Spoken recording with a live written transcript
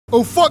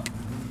Oh, fuck!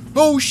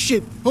 Oh,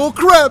 shit! Oh,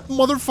 crap,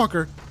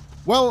 motherfucker!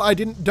 Well, I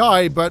didn't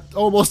die, but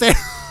almost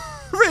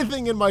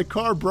everything in my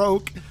car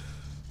broke.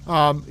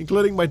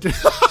 Including my...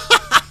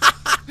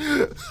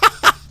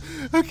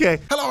 Okay,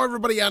 hello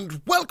everybody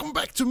and welcome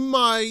back to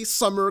my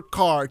summer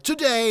car.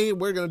 Today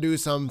we're gonna do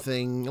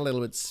something a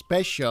little bit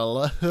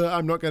special.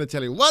 I'm not gonna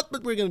tell you what,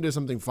 but we're gonna do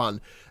something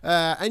fun.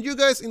 And you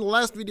guys in the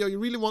last video, you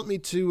really want me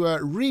to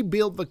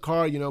rebuild the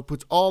car, you know,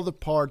 put all the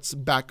parts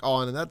back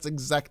on, and that's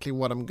exactly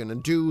what I'm gonna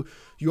do.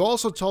 You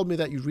also told me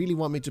that you really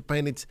want me to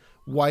paint it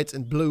white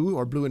and blue,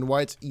 or blue and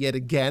white yet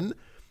again.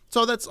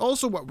 So that's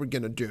also what we're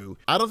gonna do.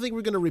 I don't think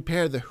we're gonna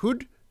repair the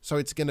hood, so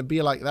it's gonna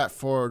be like that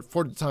for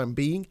the time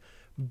being.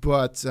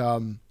 But,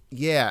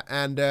 yeah,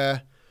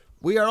 and,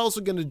 we are also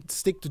gonna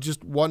stick to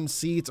just one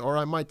seat, or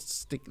I might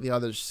stick the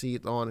other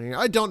seat on here.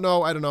 I don't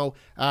know.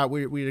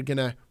 We're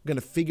gonna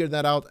figure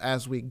that out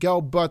as we go,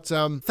 but,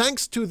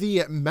 thanks to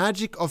the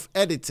magic of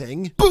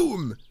editing,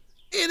 boom!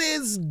 It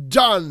is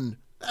done!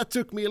 That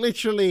took me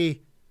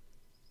literally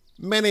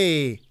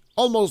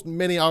almost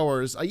many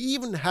hours. I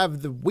even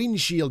have the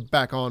windshield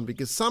back on,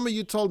 because some of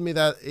you told me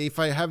that if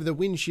I have the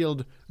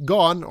windshield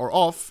gone or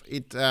off,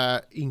 it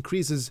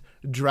increases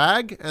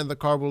drag and the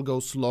car will go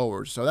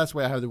slower. So that's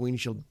why I have the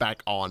windshield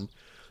back on.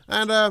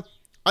 And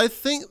I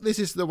think this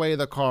is the way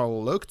the car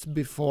looked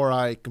before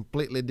I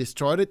completely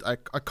destroyed it.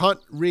 I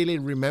can't really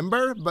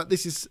remember, but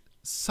this is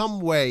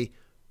some way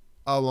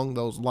along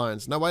those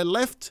lines. Now I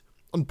left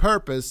on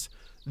purpose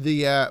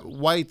the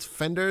white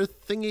fender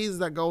thingies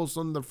that goes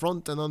on the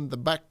front and on the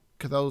back,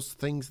 those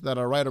things that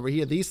are right over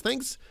here, these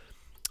things.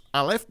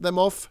 I left them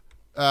off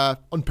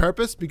on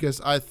purpose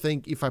because I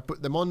think if I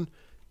put them on,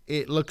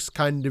 it looks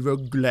kind of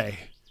ugly.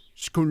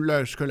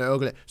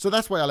 So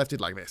that's why I left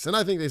it like this, and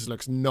I think this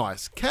looks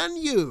nice. Can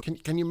you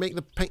make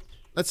the paint?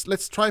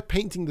 Let's try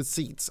painting the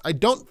seats. I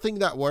don't think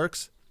that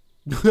works,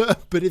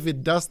 but if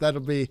it does, that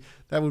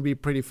would be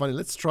pretty funny.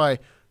 Let's try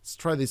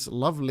this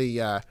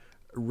lovely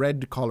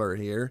red color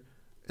here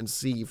and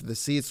see if the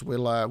seats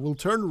will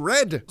turn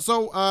red.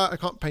 So I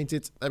can't paint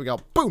it. There we go.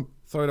 Boom!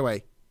 Throw it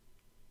away.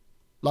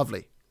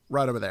 Lovely.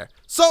 Right over there.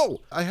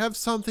 So I have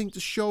something to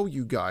show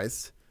you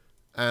guys,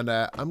 and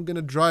I'm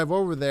gonna drive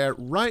over there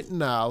right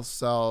now.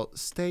 So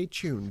stay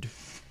tuned.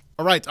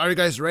 All right, are you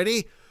guys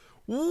ready?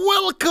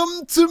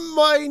 Welcome to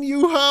my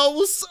new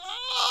house.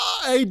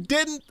 I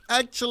didn't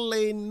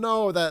actually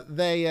know that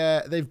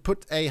they've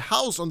put a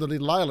house on the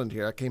little island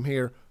here. I came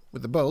here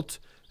with the boat.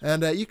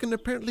 And you can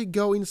apparently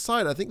go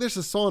inside. I think there's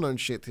a sauna and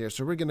shit here,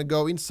 so we're gonna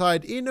go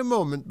inside in a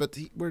moment, but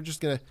we're just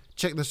gonna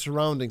check the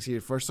surroundings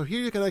here first. So here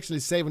you can actually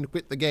save and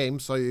quit the game,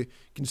 so you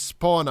can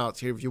spawn out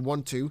here if you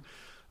want to.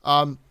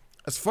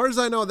 As far as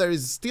I know, there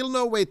is still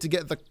no way to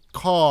get the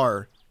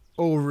car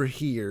over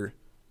here.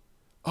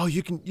 Oh,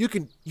 you can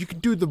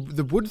do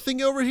the wood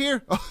thing over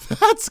here? Oh,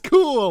 that's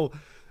cool!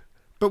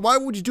 But why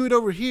would you do it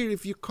over here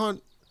if you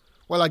can't?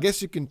 Well, I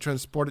guess you can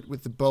transport it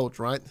with the boat,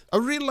 right? I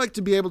would really like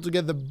to be able to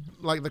get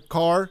the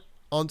car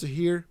onto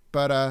here,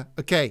 but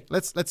okay,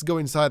 let's go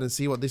inside and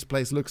see what this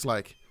place looks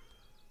like.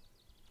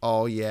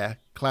 Oh yeah,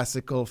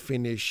 classical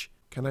finish.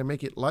 Can I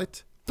make it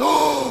light?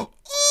 Oh,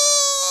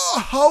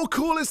 how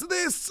cool is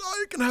this? Oh,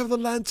 you can have the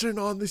lantern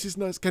on. This is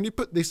nice. Can you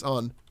put this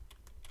on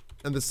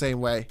in the same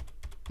way?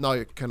 No,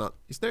 you cannot.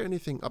 Is there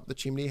anything up the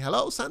chimney?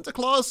 Hello, Santa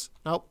Claus?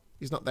 Nope,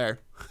 he's not there.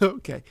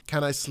 Okay,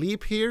 can I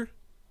sleep here?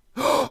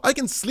 I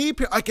can sleep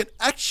here. I can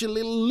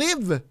actually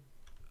live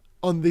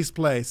on this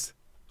place.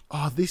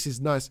 Oh, this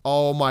is nice.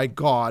 Oh my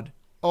god.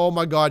 Oh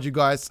my god, you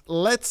guys.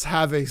 Let's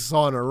have a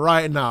sauna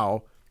right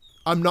now.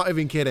 I'm not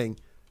even kidding.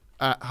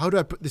 How do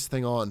I put this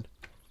thing on?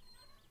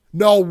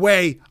 No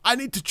way. I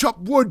need to chop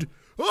wood.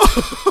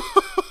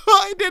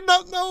 I did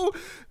not know.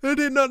 I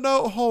did not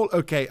know.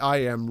 Okay, I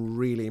am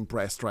really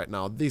impressed right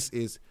now. This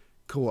is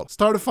cool.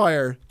 Start a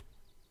fire.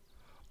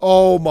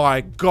 Oh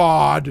my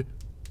god.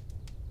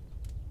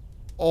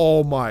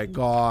 Oh my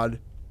god.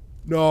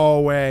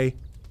 No way.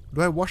 Do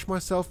I wash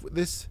myself with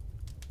this?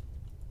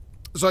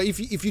 So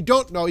if you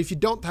don't know, if you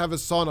don't have a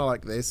sauna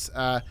like this,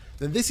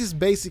 then this is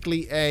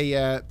basically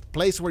a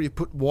place where you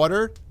put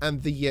water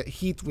and the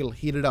heat will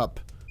heat it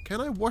up.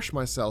 Can I wash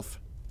myself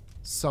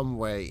some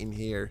way in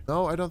here?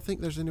 No, I don't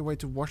think there's any way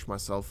to wash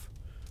myself.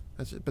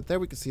 But there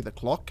we can see the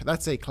clock.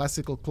 That's a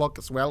classical clock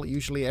as well.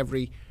 Usually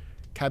every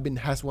cabin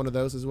has one of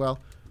those as well.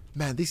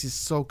 Man, this is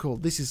so cool.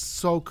 This is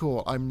so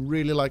cool. I'm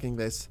really liking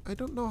this. I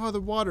don't know how the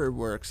water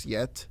works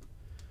yet.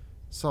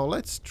 So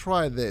let's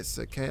try this,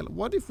 okay?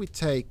 What if we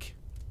take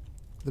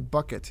the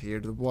bucket here,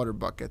 the water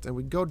bucket, and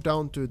we go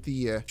down to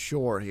the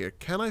shore here.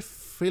 Can I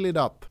fill it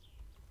up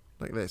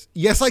like this?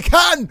 Yes, I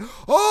can!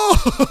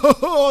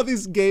 Oh,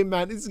 this game,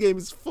 man. This game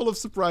is full of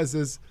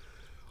surprises.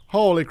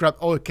 Holy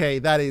crap. Okay,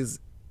 that is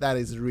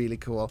really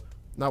cool.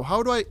 Now,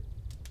 how do I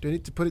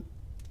need to put it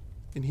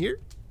in here?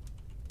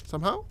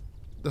 Somehow?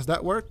 Does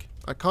that work?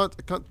 I can't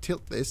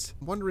tilt this.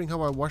 I'm wondering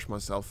how I wash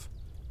myself.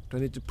 Do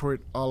I need to pour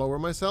it all over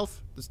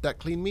myself? Does that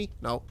clean me?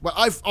 No. Well,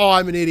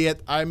 I'm an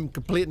idiot. I'm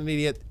completely an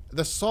idiot.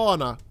 The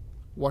sauna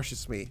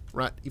washes me,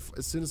 right?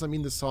 As soon as I'm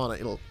in the sauna,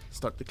 it'll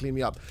start to clean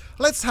me up.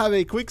 Let's have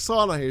a quick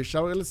sauna here,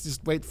 shall we? Let's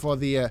just wait for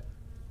the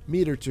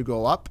meter to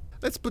go up.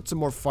 Let's put some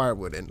more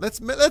firewood in. Let's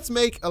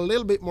make a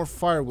little bit more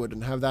firewood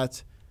and have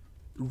that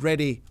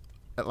ready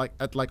at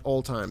like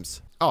all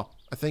times. Oh,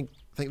 I think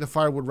the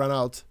firewood ran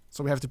out,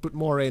 so we have to put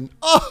more in.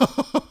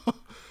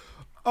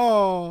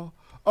 Oh,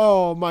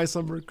 my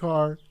summer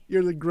car.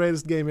 You're the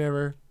greatest game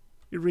ever.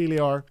 You really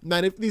are.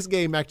 Man, if this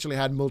game actually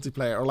had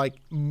multiplayer, or like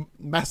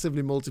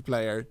massively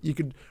multiplayer, you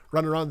could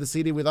run around the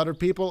city with other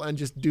people and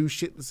just do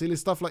silly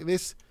stuff like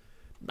this.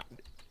 Man,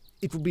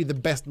 it would be the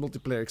best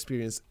multiplayer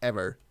experience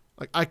ever.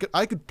 Like,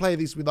 I could play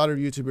this with other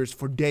YouTubers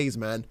for days,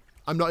 man.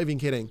 I'm not even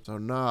kidding. So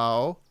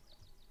now,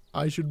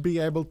 I should be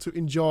able to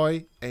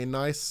enjoy a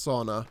nice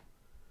sauna.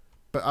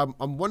 But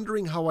I'm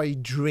wondering how I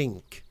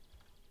drink.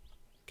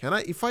 Can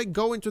I, if I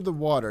go into the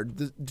water,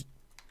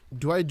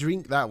 do I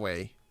drink that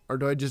way? Or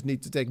do I just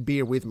need to take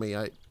beer with me?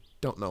 I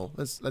don't know.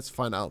 Let's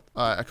find out.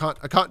 I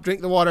can't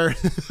drink the water.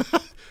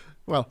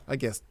 Well, I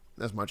guess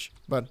as much.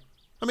 But,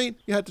 I mean,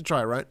 you had to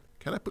try, right?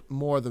 Can I put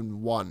more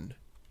than one?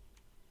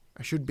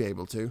 I should be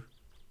able to.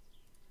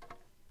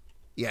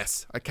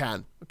 Yes, I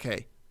can.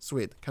 Okay,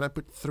 sweet. Can I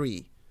put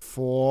 3?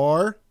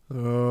 4?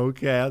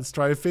 Okay, let's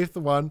try a 5th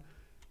one.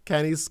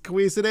 Can he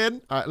squeeze it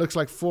in? Alright, looks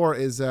like 4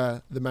 is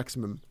the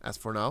maximum as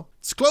for now.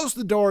 Let's close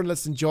the door and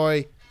let's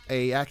enjoy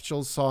a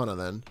actual sauna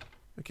then.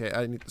 Okay,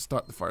 I need to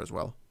start the fire as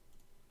well.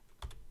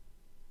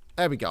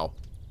 There we go.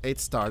 It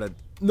started.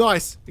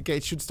 Nice! Okay,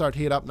 it should start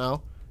heat up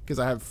now. Because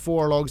I have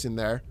 4 logs in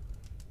there.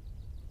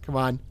 Come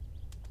on.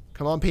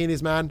 Come on,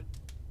 penis man.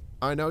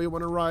 I know you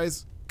want to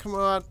rise. Come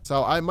on.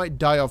 So I might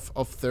die of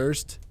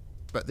thirst.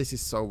 But this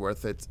is so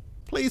worth it.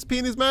 Please,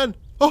 penis man.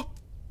 Oh!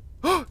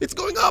 Oh! It's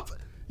going up!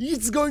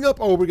 It's going up.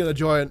 Oh, we're gonna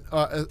join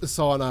a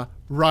sauna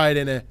right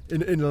in a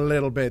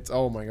little bit.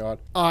 Oh my god.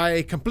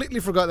 I completely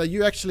forgot that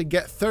you actually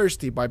get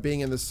thirsty by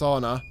being in the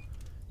sauna.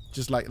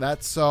 Just like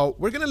that. So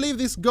we're gonna leave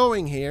this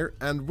going here.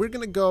 And we're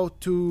gonna go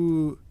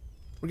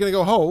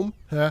home.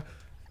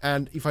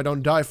 And if I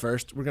don't die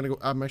first, we're gonna go.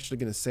 I'm actually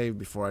gonna save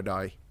before I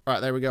die.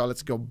 Alright, there we go.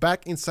 Let's go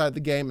back inside the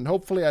game. And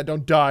hopefully I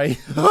don't die.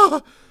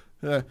 But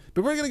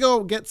we're gonna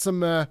go get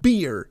some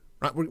beer.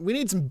 Right, we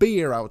need some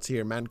beer out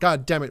here, man.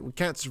 God damn it, we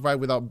can't survive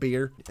without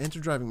beer. Enter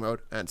driving mode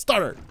and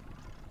starter.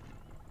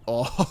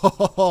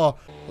 Oh,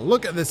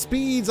 look at the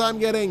speeds I'm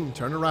getting.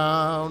 Turn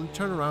around,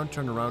 turn around,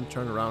 turn around,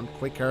 turn around,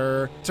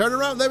 quicker. Turn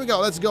around, there we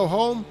go. Let's go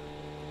home,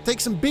 take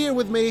some beer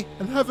with me,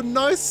 and have a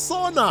nice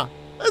sauna.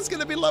 That's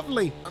gonna be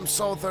lovely. I'm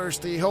so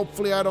thirsty.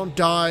 Hopefully I don't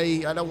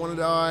die. I don't want to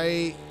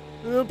die.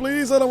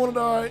 Please, I don't want to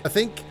die. I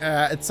think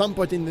at some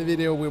point in the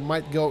video we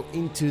might go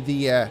into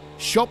the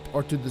shop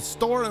or to the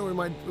store, and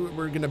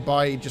we're gonna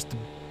buy just a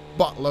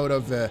buttload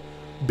of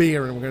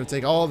beer, and we're gonna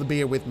take all the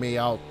beer with me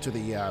out to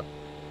the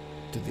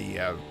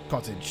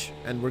cottage,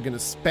 and we're gonna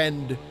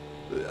spend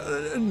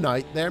a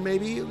night there,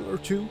 maybe or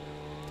 2.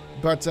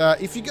 But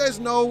if you guys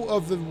know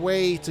of the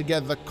way to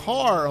get the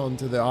car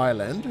onto the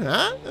island,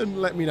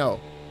 and let me know,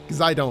 because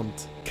I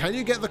don't. Can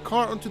you get the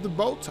car onto the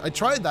boat? I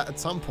tried that at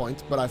some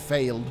point, but I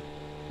failed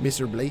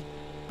miserably,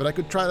 but I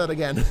could try that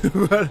again.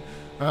 But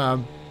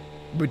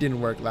it didn't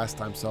work last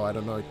time, so I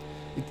don't know.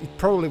 It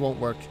probably won't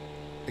work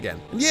again.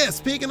 And yeah,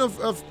 speaking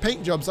of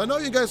paint jobs, I know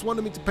you guys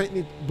wanted me to paint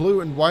it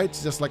blue and white,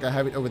 just like I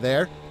have it over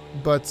there.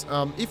 But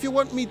if you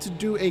want me to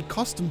do a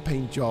custom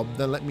paint job,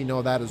 then let me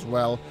know that as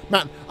well.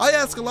 Man, I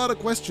ask a lot of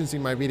questions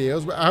in my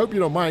videos, but I hope you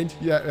don't mind.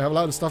 Yeah, I have a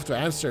lot of stuff to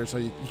answer, so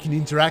you can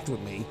interact with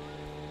me.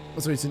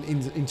 So it's an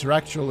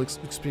interactual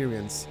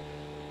experience.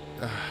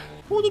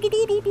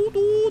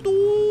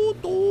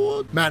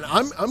 Man,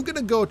 I'm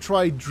gonna go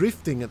try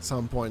drifting at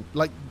some point.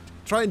 Like,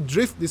 try and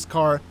drift this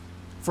car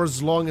for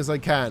as long as I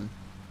can.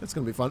 That's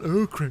gonna be fun.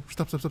 Oh, crap.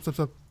 Stop.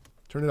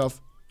 Turn it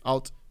off.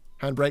 Out.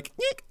 Handbrake.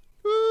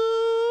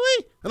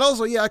 And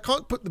also, yeah, I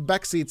can't put the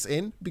back seats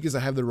in because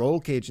I have the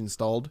roll cage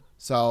installed.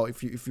 So,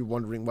 if you're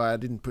wondering why I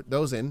didn't put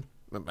those in,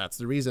 well, that's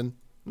the reason.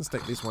 Let's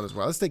take this one as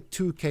well. Let's take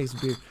 2 cases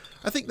of beer.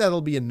 I think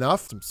that'll be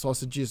enough. Some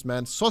sausages,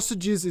 man.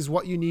 Sausages is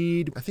what you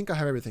need. I think I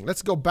have everything.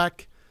 Let's go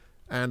back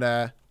and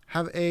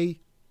have a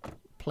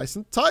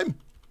pleasant time.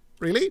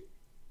 Really?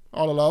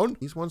 All alone.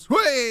 These ones.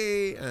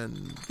 Hey! And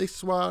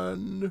this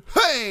one.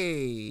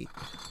 Hey!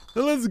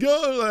 Let's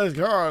go. Let's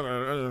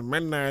go.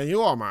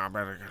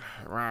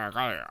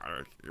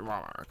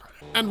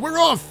 And we're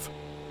off!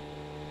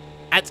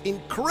 At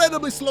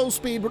incredibly slow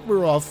speed, but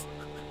we're off.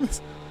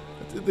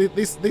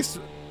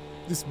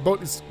 This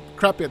boat is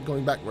crappy at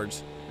going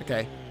backwards.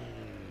 Okay.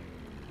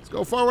 Let's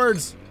go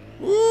forwards.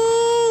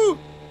 Woo!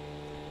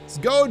 Let's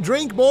go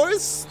drink,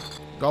 boys.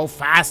 Go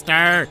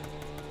faster.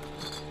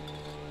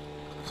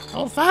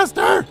 Go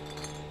faster.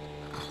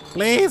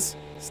 Please.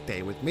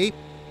 Stay with me.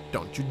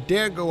 Don't you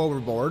dare go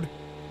overboard.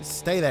 Just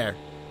stay there.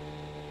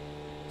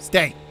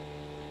 Stay.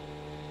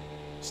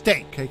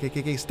 Stay.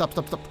 Okay. Stop.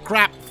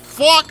 Crap.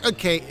 Fuck.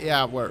 Okay.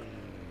 Yeah, we're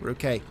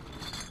okay.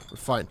 We're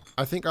fine.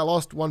 I think I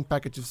lost 1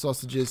 package of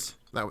sausages.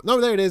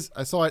 No, there it is.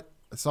 I saw it.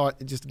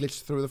 It just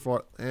glitched through the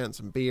floor. And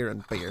some beer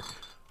and beer.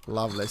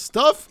 Lovely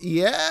stuff.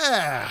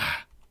 Yeah.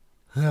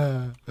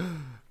 I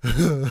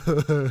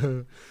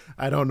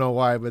don't know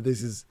why, but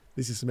this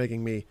is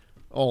making me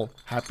all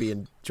happy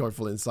and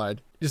joyful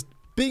inside. Just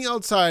being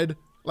outside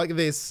like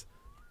this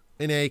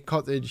in a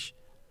cottage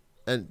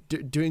and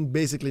doing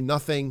basically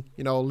nothing,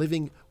 you know,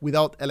 living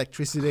without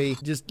electricity,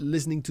 just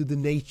listening to the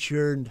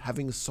nature and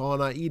having a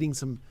sauna, eating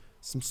some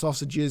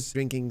sausages,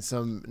 drinking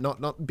some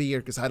not beer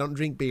because I don't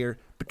drink beer,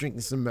 but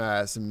drinking some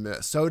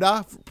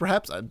soda.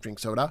 Perhaps I drink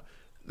soda.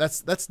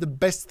 That's the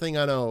best thing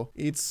I know.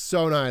 It's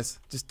so nice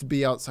just to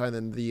be outside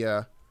in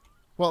the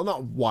well,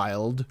 not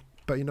wild,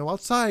 but you know,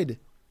 outside,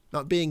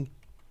 not being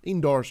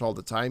indoors all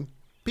the time.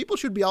 People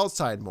should be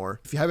outside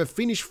more. If you have a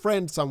Finnish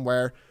friend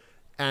somewhere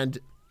and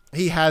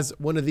he has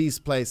one of these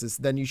places,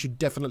 then you should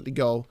definitely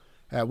go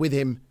with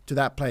him to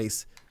that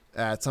place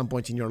at some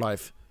point in your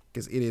life,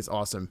 because it is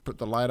awesome. Put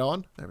the light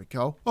on. There we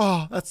go.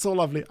 Oh, that's so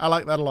lovely. I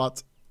like that a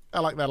lot. I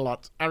like that a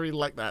lot. I really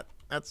like that.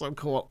 That's so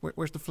cool.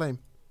 Where's the flame?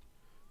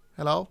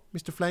 Hello,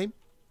 Mr. Flame?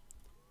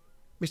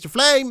 Mr.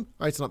 Flame!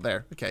 Oh, it's not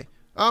there. Okay.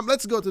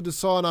 Let's go to the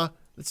sauna.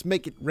 Let's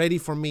make it ready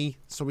for me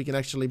so we can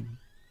actually,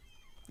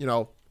 you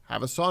know,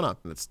 have a sauna.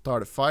 Let's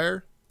start a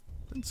fire.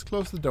 Let's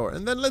close the door.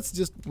 And then let's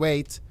just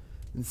wait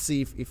and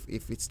see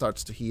if it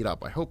starts to heat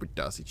up. I hope it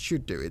does. It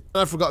should do it.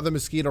 I forgot the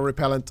mosquito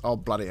repellent. Oh,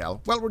 bloody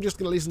hell. Well, we're just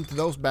gonna listen to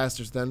those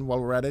bastards then while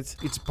we're at it.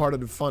 It's part of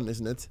the fun,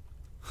 isn't it?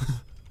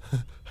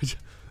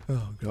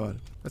 Oh, God.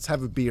 Let's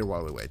have a beer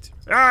while we wait.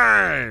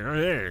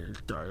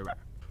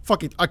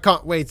 Fuck it. I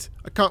can't wait.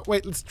 I can't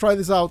wait. Let's try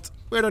this out.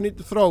 Where do I need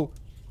to throw?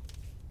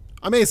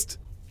 I missed.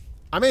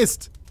 I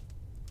missed.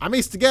 I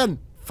missed again.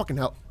 Fucking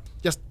hell.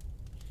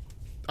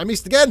 I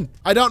missed again.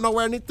 I don't know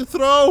where I need to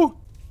throw.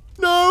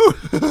 No.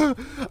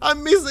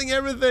 I'm missing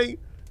everything.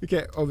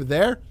 Okay, over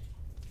there.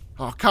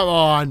 Oh, come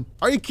on.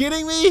 Are you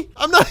kidding me?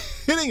 I'm not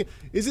kidding.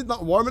 Is it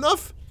not warm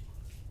enough?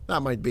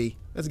 That might be.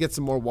 Let's get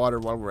some more water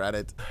while we're at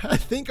it. I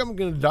think I'm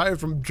gonna die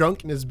from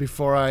drunkenness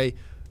before I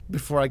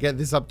get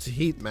this up to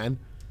heat, man.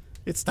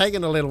 It's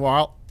taking a little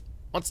while.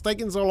 What's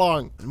taking so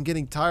long? I'm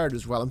getting tired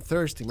as well. I'm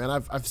thirsty, man.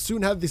 I've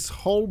soon had this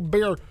whole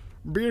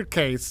beer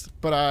case,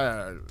 but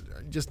I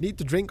just need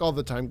to drink all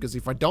the time, because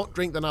if I don't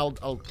drink, then I'll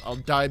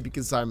die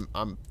because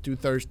I'm too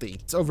thirsty.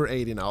 It's over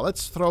 80 now.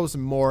 Let's throw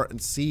some more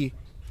and see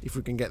if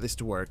we can get this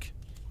to work.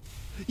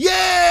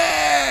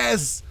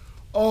 Yes!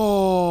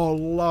 Oh,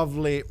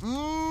 lovely.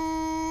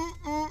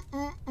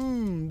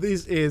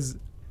 This is...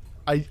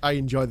 I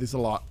enjoy this a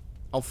lot.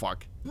 Oh,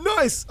 fuck.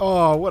 Nice!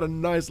 Oh, what a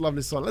nice,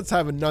 lovely song. Let's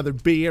have another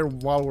beer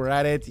while we're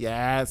at it.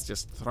 Yes,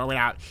 just throw it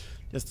out.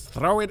 Just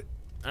throw it.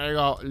 There you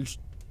go.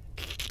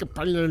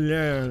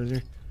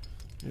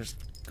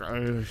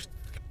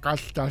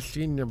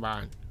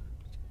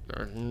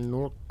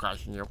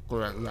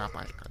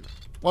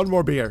 One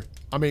more beer.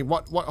 I mean,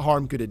 what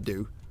harm could it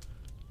do?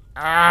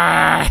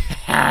 Oh,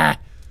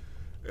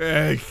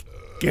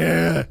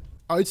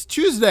 it's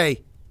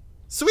Tuesday.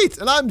 Sweet,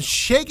 and I'm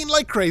shaking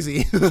like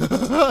crazy.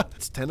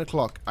 It's 10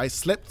 o'clock. I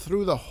slept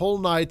through the whole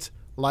night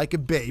like a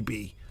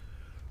baby.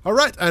 All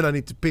right, and I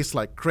need to piss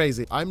like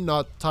crazy. I'm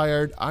not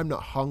tired. I'm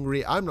not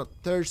hungry. I'm not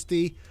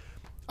thirsty.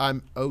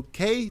 I'm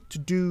okay to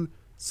do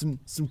some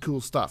cool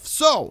stuff.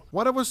 So,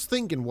 what I was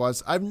thinking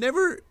was, I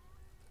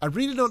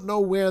really don't know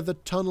where the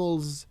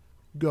tunnels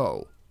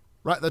go.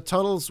 Right, the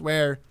tunnels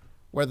where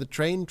the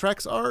train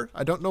tracks are.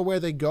 I don't know where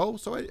they go,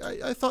 so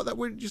I thought that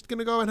we're just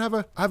gonna go and have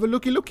a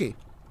looky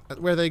at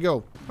where they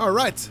go. All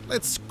right,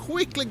 let's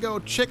quickly go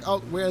check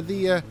out where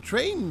the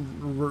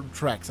train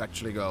tracks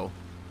actually go.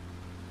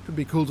 Could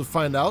be cool to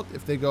find out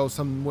if they go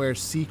somewhere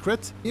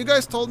secret. You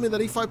guys told me that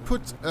if I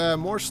put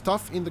more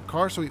stuff in the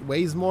car so it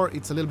weighs more,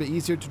 it's a little bit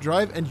easier to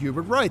drive, and you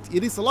were right.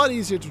 It is a lot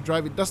easier to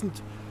drive. It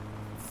doesn't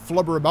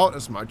flubber about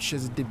as much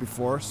as it did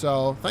before,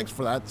 so thanks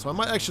for that. So I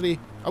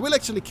will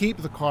actually keep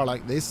the car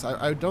like this.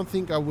 I don't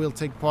think I will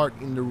take part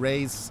in the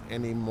race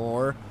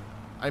anymore.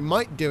 I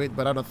might do it,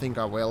 but I don't think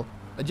I will.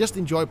 I just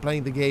enjoy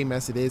playing the game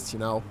as it is, you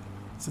know.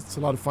 It's a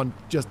lot of fun,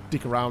 just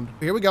dick around.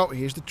 Here we go.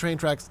 Here's the train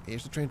tracks.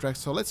 Here's the train tracks.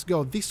 So let's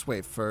go this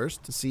way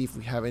first to see if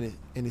we have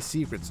any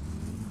secrets.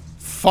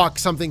 Fuck,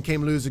 something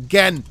came loose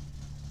again.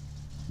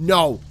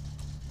 No.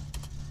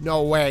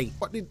 No way.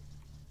 What did...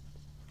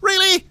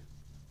 Really?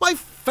 My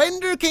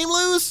fender came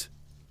loose?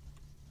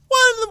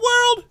 What in the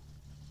world?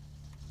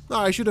 No,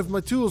 I should have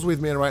my tools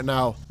with me right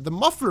now. The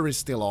muffler is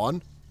still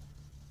on.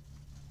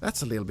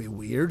 That's a little bit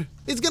weird.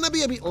 It's gonna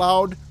be a bit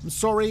loud. I'm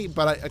sorry,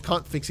 but I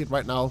can't fix it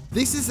right now.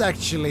 This is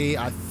actually,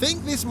 I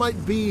think this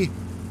might be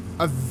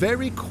a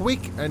very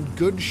quick and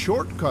good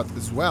shortcut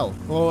as well.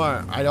 Oh,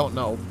 I don't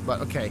know, but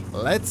okay.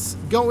 Let's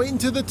go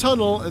into the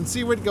tunnel and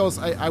see where it goes.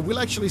 I will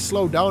actually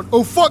slow down.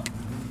 Oh, fuck!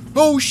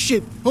 Oh,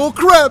 shit! Oh,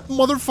 crap,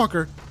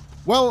 motherfucker!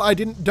 Well, I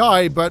didn't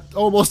die, but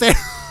almost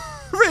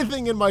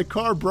everything in my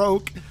car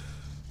broke.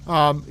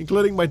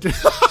 Including my...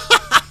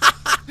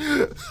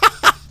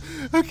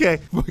 Okay.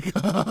 Look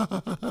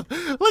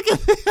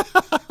at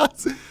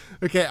this.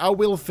 Okay, I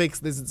will fix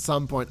this at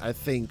some point, I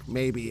think.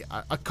 Maybe.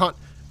 I can't...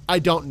 I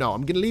don't know.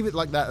 I'm gonna leave it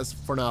like that as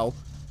for now.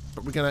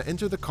 But we're gonna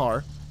enter the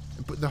car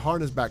and put the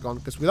harness back on.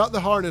 Because without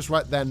the harness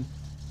right then,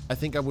 I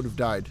think I would have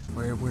died.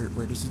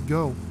 Where does it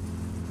go?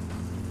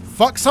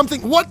 Fuck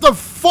something. What the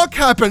fuck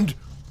happened?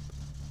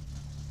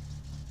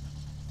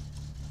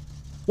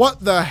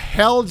 What the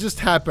hell just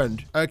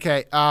happened?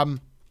 Okay,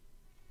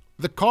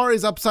 the car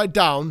is upside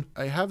down.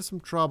 I have some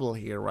trouble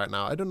here right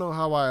now. I don't know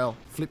how I'll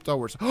flip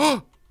over.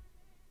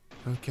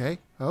 Okay.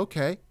 There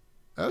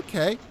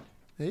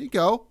you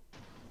go.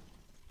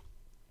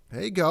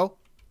 There you go.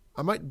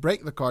 I might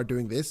break the car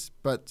doing this,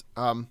 but,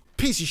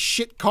 piece of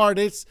shit car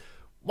this.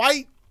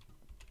 Why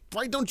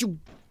don't you...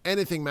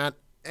 Anything, man.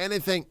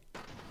 Anything.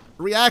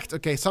 React.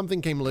 Okay,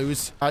 something came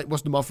loose. It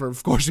was the muffler,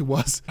 of course it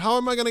was. How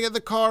am I gonna get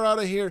the car out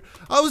of here?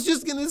 I was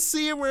just gonna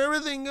see where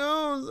everything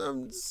goes.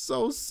 I'm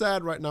so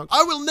sad right now.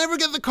 I will never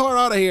get the car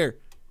out of here.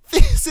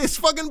 This is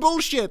fucking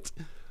bullshit.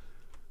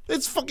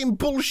 It's fucking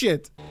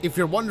bullshit. If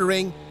you're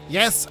wondering,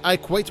 yes, I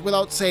quit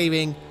without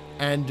saving,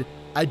 and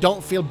I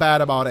don't feel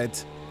bad about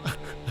it.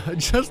 I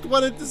just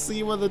wanted to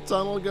see where the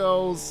tunnel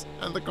goes,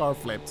 and the car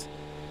flipped.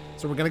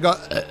 So we're gonna go,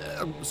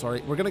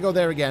 sorry, we're gonna go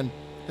there again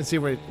and see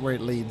where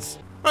it leads.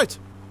 Right,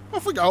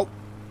 off we go.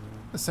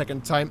 A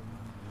second time.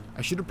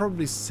 I should have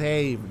probably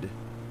saved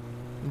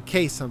in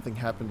case something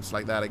happens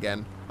like that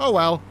again. Oh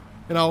well,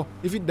 you know,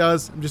 if it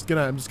does, I'm just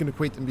gonna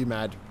quit and be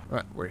mad.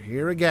 Right, we're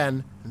here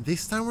again, and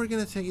this time we're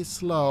gonna take it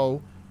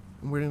slow,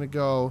 and we're gonna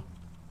go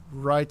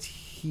right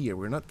here.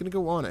 We're not gonna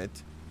go on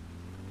it.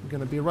 We're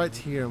gonna be right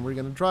here, and we're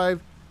gonna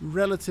drive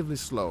relatively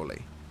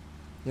slowly,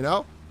 you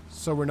know,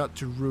 so we're not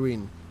to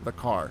ruin the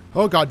car.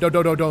 Oh god,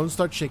 don't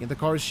start shaking. The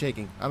car is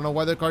shaking. I don't know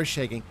why the car is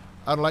shaking.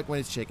 I don't like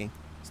when it's shaking.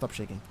 Stop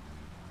shaking.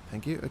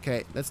 Thank you.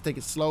 Okay, let's take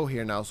it slow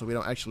here now so we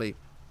don't actually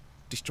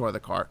destroy the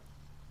car.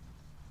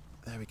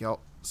 There we go.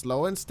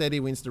 Slow and steady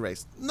wins the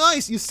race.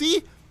 Nice, you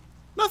see?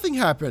 Nothing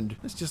happened.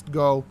 Let's just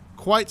go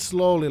quite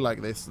slowly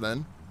like this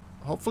then.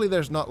 Hopefully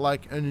there's not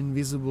like an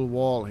invisible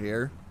wall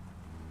here.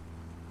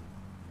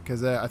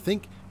 Because I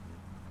think,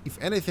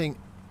 if anything,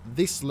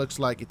 this looks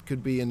like it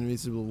could be an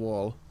invisible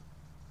wall.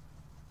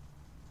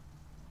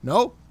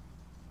 No?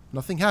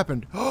 Nothing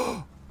happened.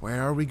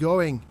 Where are we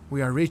going?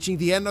 We are reaching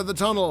the end of the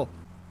tunnel.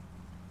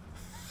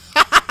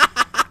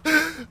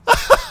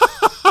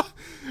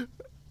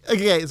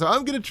 Okay, so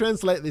I'm going to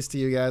translate this to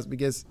you guys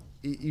because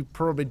you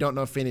probably don't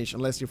know Finnish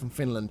unless you're from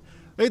Finland.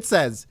 It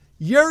says,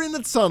 you're in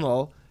a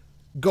tunnel,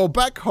 go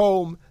back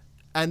home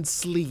and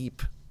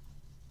sleep.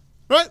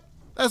 Right?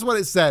 That's what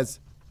it says.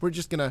 We're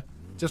just gonna,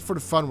 just for the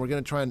fun, we're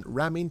gonna try and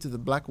ram into the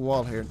black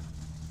wall here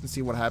and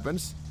see what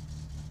happens.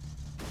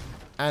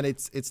 And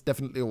it's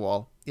definitely a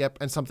wall. Yep,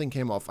 and something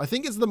came off. I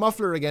think it's the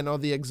muffler again, or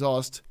the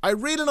exhaust. I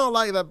really don't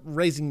like that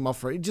racing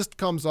muffler. It just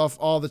comes off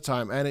all the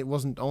time, and it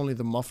wasn't only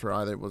the muffler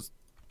either. It was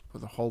for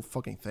the whole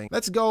fucking thing.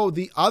 Let's go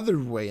the other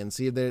way and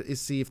see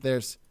if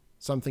there's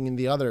something in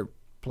the other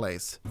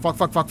place.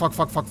 Fuck.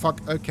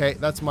 Okay,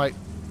 that's my...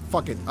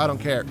 Fuck it, I don't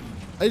care.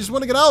 I just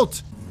want to get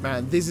out!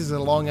 Man, this is a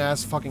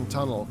long-ass fucking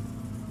tunnel.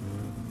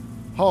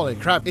 Holy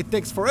crap, it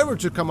takes forever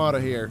to come out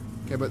of here.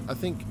 Okay, but I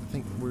think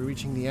we're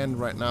reaching the end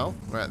right now.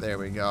 Right, there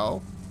we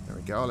go. There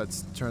we go.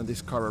 Let's turn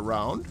this car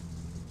around.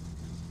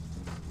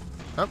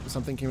 Oh,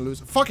 something came loose.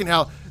 Fucking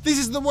hell, this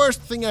is the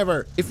worst thing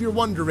ever. If you're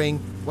wondering,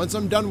 once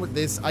I'm done with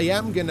this, I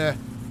am gonna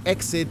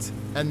exit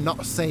and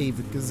not save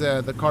because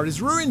the car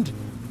is ruined.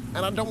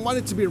 And I don't want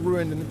it to be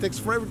ruined, and it takes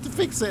forever to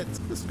fix it.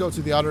 Let's go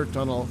to the other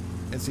tunnel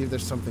and see if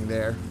there's something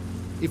there.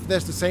 If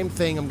there's the same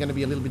thing, I'm gonna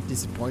be a little bit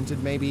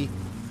disappointed, maybe.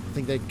 I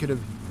think they could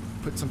have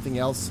put something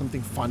else,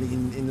 something funny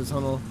in the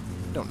tunnel.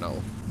 I don't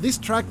know. This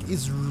track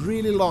is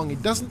really long.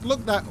 It doesn't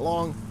look that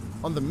long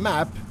on the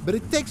map, but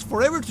it takes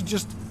forever to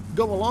just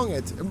go along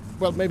it.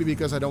 Well, maybe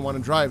because I don't want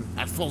to drive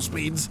at full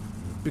speeds,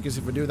 because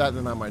if I do that,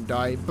 then I might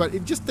die. But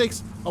it just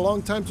takes a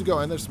long time to go,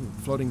 and there's some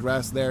floating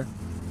grass there,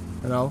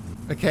 you know.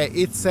 Okay,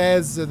 it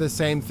says the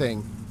same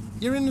thing.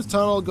 You're in the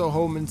tunnel, go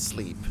home and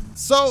sleep.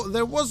 So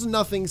there was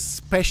nothing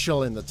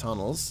special in the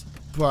tunnels,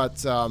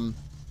 but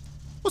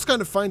it was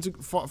kind of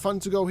fun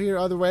to go here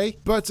either way.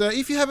 But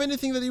if you have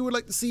anything that you would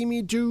like to see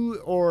me do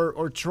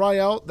or try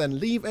out, then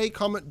leave a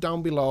comment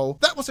down below.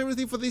 That was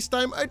everything for this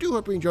time. I do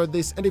hope you enjoyed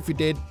this, and if you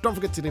did, don't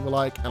forget to leave a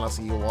like, and I'll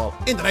see you all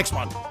in the next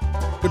one.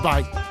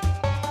 Goodbye.